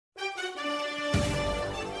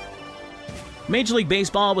Major League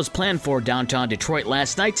Baseball was planned for downtown Detroit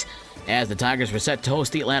last night, as the Tigers were set to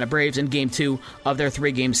host the Atlanta Braves in Game 2 of their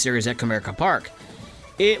 3-game series at Comerica Park.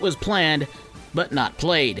 It was planned, but not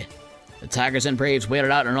played. The Tigers and Braves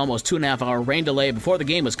waited out an almost 2.5-hour rain delay before the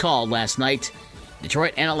game was called last night.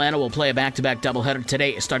 Detroit and Atlanta will play a back-to-back doubleheader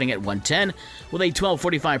today starting at 1:10 with a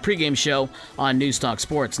 12:45 pregame show on News Talk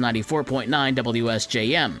Sports 94.9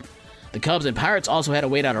 WSJM. The Cubs and Pirates also had to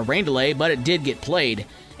wait out a rain delay, but it did get played,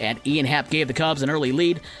 and Ian Happ gave the Cubs an early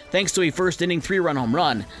lead thanks to a first-inning 3-run home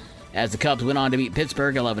run, as the Cubs went on to beat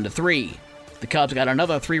Pittsburgh 11-3. The Cubs got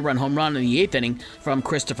another 3-run home run in the 8th inning from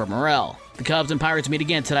Christopher Morel. The Cubs and Pirates meet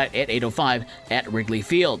again tonight at 8:05 at Wrigley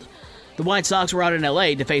Field. The White Sox were out in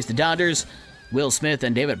L.A. to face the Dodgers. Will Smith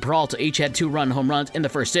and David Peralta each had 2-run home runs in the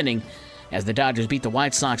first inning, as the Dodgers beat the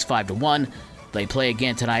White Sox 5-1. They play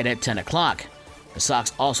again tonight at 10 o'clock. The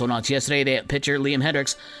Sox also announced yesterday that pitcher Liam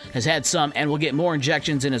Hendriks has had some and will get more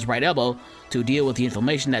injections in his right elbow to deal with the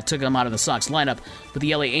inflammation that took him out of the Sox lineup with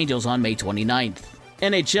the LA Angels on May 29th.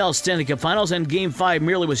 NHL Stanley Cup Finals and Game 5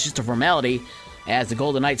 merely was just a formality, as the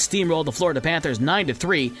Golden Knights steamrolled the Florida Panthers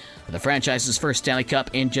 9-3 for the franchise's first Stanley Cup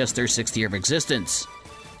in just their 6th year of existence.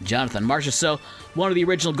 Jonathan Marchessault, one of the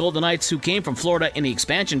original Golden Knights who came from Florida in the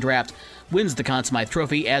expansion draft, wins the Conn Smythe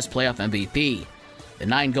Trophy as playoff MVP. The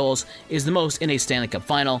 9 goals is the most in a Stanley Cup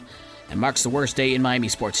final and marks the worst day in Miami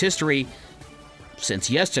sports history since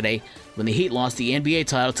yesterday when the Heat lost the NBA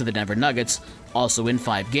title to the Denver Nuggets, also in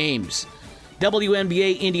 5 games.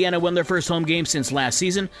 WNBA Indiana won their first home game since last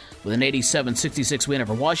season with an 87-66 win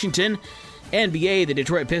over Washington. NBA, the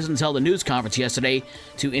Detroit Pistons held a news conference yesterday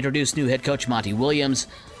to introduce new head coach Monty Williams.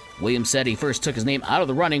 Williams said he first took his name out of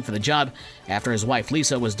the running for the job after his wife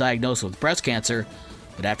Lisa was diagnosed with breast cancer,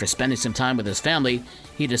 but after spending some time with his family,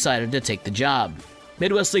 he decided to take the job.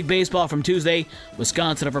 Midwest League Baseball from Tuesday,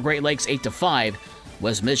 Wisconsin over Great Lakes 8-5.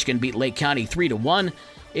 West Michigan beat Lake County 3-1.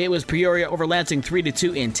 It was Peoria over Lansing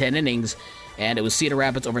 3-2 in 10 innings, and it was Cedar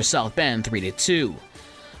Rapids over South Bend 3-2.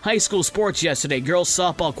 High school sports yesterday, girls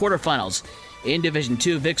softball quarterfinals. In Division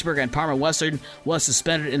II, Vicksburg and Parma Western was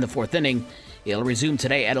suspended in the 4th inning. It'll resume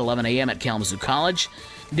today at 11 a.m. at Kalamazoo College.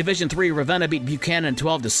 In Division III, Ravenna beat Buchanan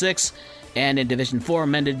 12-6, and in Division IV,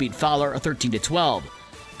 Mendon beat Fowler 13-12.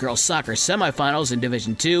 Girls soccer semifinals in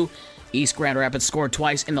Division II, East Grand Rapids scored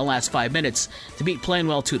twice in the last 5 minutes to beat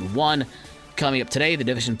Plainwell 2-1. Coming up today, the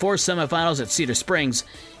Division IV semifinals at Cedar Springs.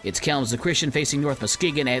 It's Kalamazoo Christian facing North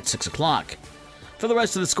Muskegon at 6 o'clock. For the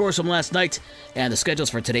rest of the scores from last night and the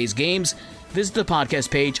schedules for today's games, visit the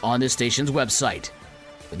podcast page on this station's website.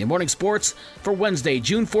 With your morning sports for Wednesday,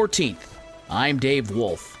 June 14th, I'm Dave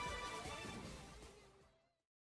Wolf.